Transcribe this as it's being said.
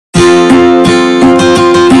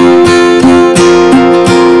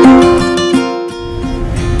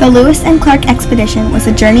Lewis and Clark expedition was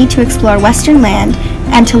a journey to explore Western land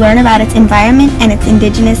and to learn about its environment and its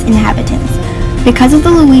indigenous inhabitants. Because of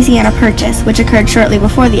the Louisiana Purchase, which occurred shortly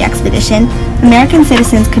before the expedition, American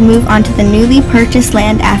citizens could move onto the newly purchased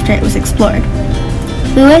land after it was explored.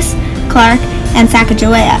 Lewis, Clark, and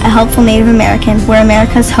Sacagawea, a helpful Native American, were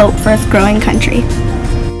America's hope for its growing country.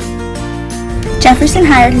 Jefferson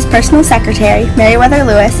hired his personal secretary, Meriwether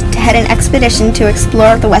Lewis, to head an expedition to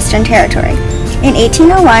explore the Western Territory. In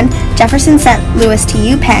 1801, Jefferson sent Lewis to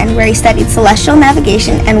UPenn, where he studied celestial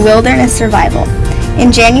navigation and wilderness survival.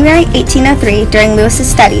 In January 1803, during Lewis's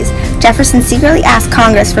studies, Jefferson secretly asked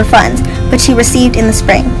Congress for funds, which he received in the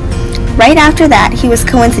spring. Right after that, he was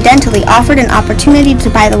coincidentally offered an opportunity to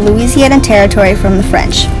buy the Louisiana Territory from the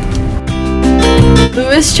French.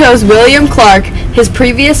 Lewis chose William Clark, his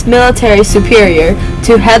previous military superior,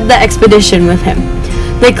 to head the expedition with him.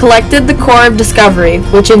 They collected the Corps of Discovery,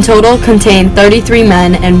 which in total contained 33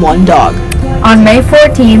 men and 1 dog. On May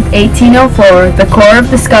 14, 1804, the Corps of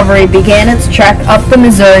Discovery began its trek up the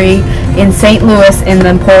Missouri in St. Louis in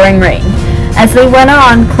the pouring rain. As they went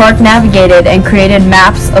on, Clark navigated and created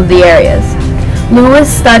maps of the areas. Lewis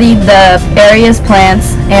studied the area's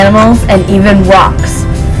plants, animals, and even rocks.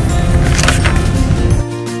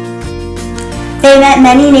 They met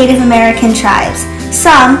many Native American tribes.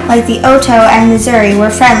 Some, like the Oto and Missouri, were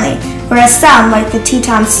friendly, whereas some, like the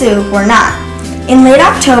Teton Sioux, were not. In late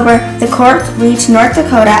October, the Corps reached North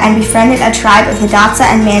Dakota and befriended a tribe of Hidatsa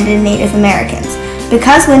and Mandan Native Americans.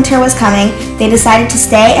 Because winter was coming, they decided to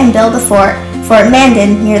stay and build a Fort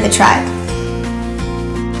Mandan, near the tribe.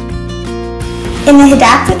 In the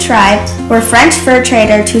Hidatsa tribe were French fur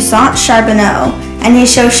trader Toussaint Charbonneau and his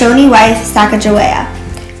Shoshone wife Sacagawea.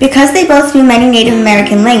 Because they both knew many Native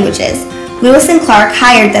American languages, Lewis and Clark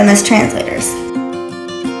hired them as translators.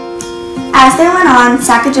 As they went on,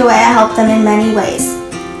 Sacagawea helped them in many ways.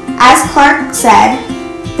 As Clark said,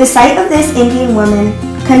 "The sight of this Indian woman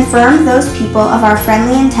confirmed those people of our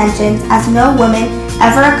friendly intentions, as no woman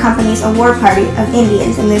ever accompanies a war party of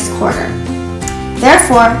Indians in this quarter."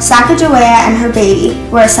 Therefore, Sacagawea and her baby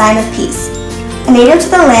were a sign of peace. A native to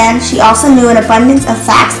the land, she also knew an abundance of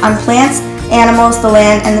facts on plants, animals, the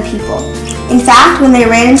land, and the people. In fact, when they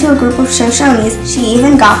ran into a group of Shoshones, she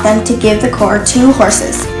even got them to give the Corps 2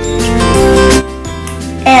 horses.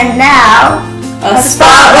 And now, a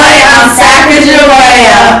spotlight on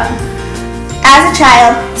Sacagawea. As a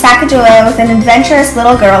child, Sacagawea was an adventurous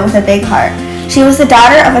little girl with a big heart. She was the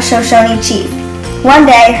daughter of a Shoshone chief. One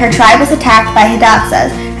day, her tribe was attacked by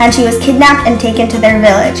Hidatsas, and she was kidnapped and taken to their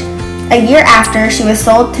village. A year after, she was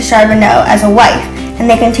sold to Charbonneau as a wife, and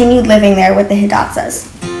they continued living there with the Hidatsas.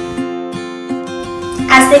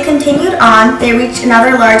 As they continued on, they reached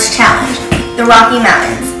another large challenge, the Rocky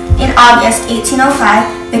Mountains. In August 1805,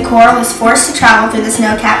 the Corps was forced to travel through the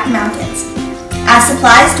snow-capped mountains. As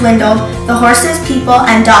supplies dwindled, the horses, people,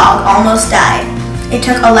 and dog almost died. It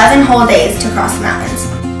took 11 whole days to cross the mountains.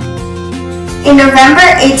 In November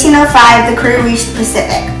 1805, the crew reached the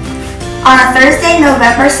Pacific. On a Thursday,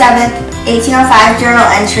 November 7, 1805 journal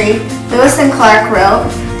entry, Lewis and Clark wrote,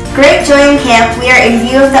 "Great joy in camp, we are in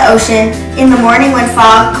view of the ocean in the morning when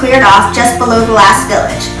fog cleared off just below the last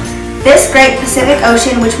village. This great Pacific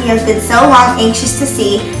Ocean which we have been so long anxious to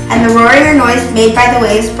see, and the roaring or noise made by the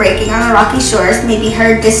waves breaking on the rocky shores may be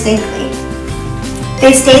heard distinctly."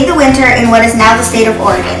 They stayed the winter in what is now the state of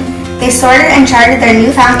Oregon. They sorted and charted their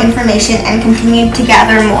newfound information and continued to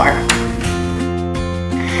gather more.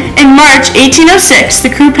 In March 1806, the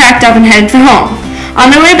crew packed up and headed for home. On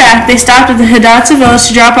their way back, they stopped at the Hidatsa village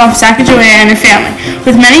to drop off Sacagawea and her family.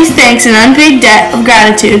 With many thanks and unpaid debt of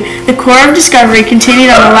gratitude, the Corps of Discovery continued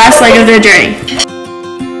on the last leg of their journey.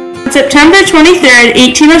 On September 23,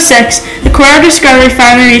 1806, the Corps of Discovery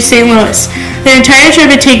finally reached St. Louis. Their entire trip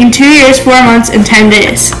had taken 2 years, 4 months, and 10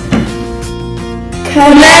 days.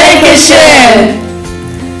 Connecticut!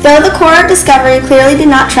 Though the Corps of Discovery clearly did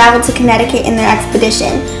not travel to Connecticut in their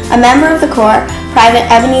expedition, a member of the Corps,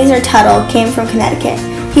 Private Ebenezer Tuttle, came from Connecticut.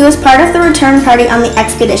 He was part of the return party on the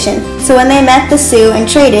expedition, so when they met the Sioux and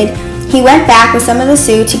traded, he went back with some of the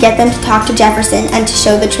Sioux to get them to talk to Jefferson and to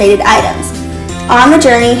show the traded items. On the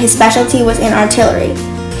journey, his specialty was in artillery.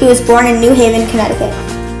 He was born in New Haven, Connecticut.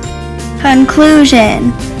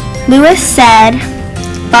 Conclusion. Lewis said,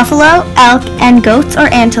 "Buffalo, elk, and goats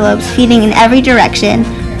or antelopes feeding in every direction.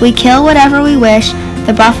 We kill whatever we wish.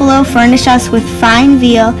 The buffalo furnish us with fine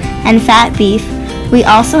veal and fat beef. We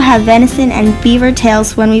also have venison and beaver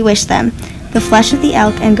tails when we wish them. The flesh of the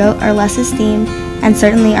elk and goat are less esteemed and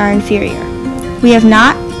certainly are inferior. We have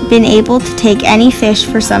not been able to take any fish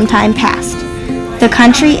for some time past. The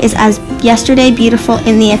country is as yesterday beautiful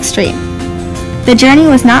in the extreme." The journey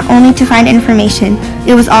was not only to find information,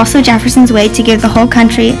 it was also Jefferson's way to give the whole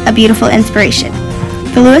country a beautiful inspiration.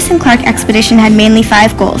 The Lewis and Clark expedition had mainly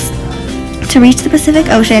 5 goals: to reach the Pacific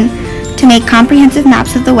Ocean, to make comprehensive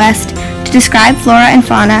maps of the West, to describe flora and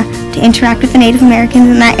fauna, to interact with the Native Americans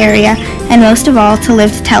in that area, and most of all, to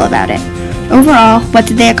live to tell about it. Overall, what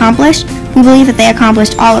did they accomplish? We believe that they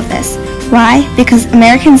accomplished all of this. Why? Because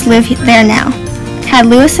Americans live there now. Had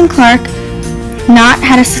Lewis and Clark not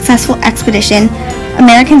had a successful expedition,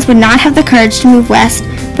 Americans would not have the courage to move west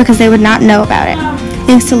because they would not know about it.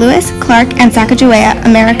 Thanks to Lewis, Clark, and Sacagawea,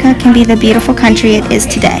 America can be the beautiful country it is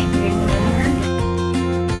today.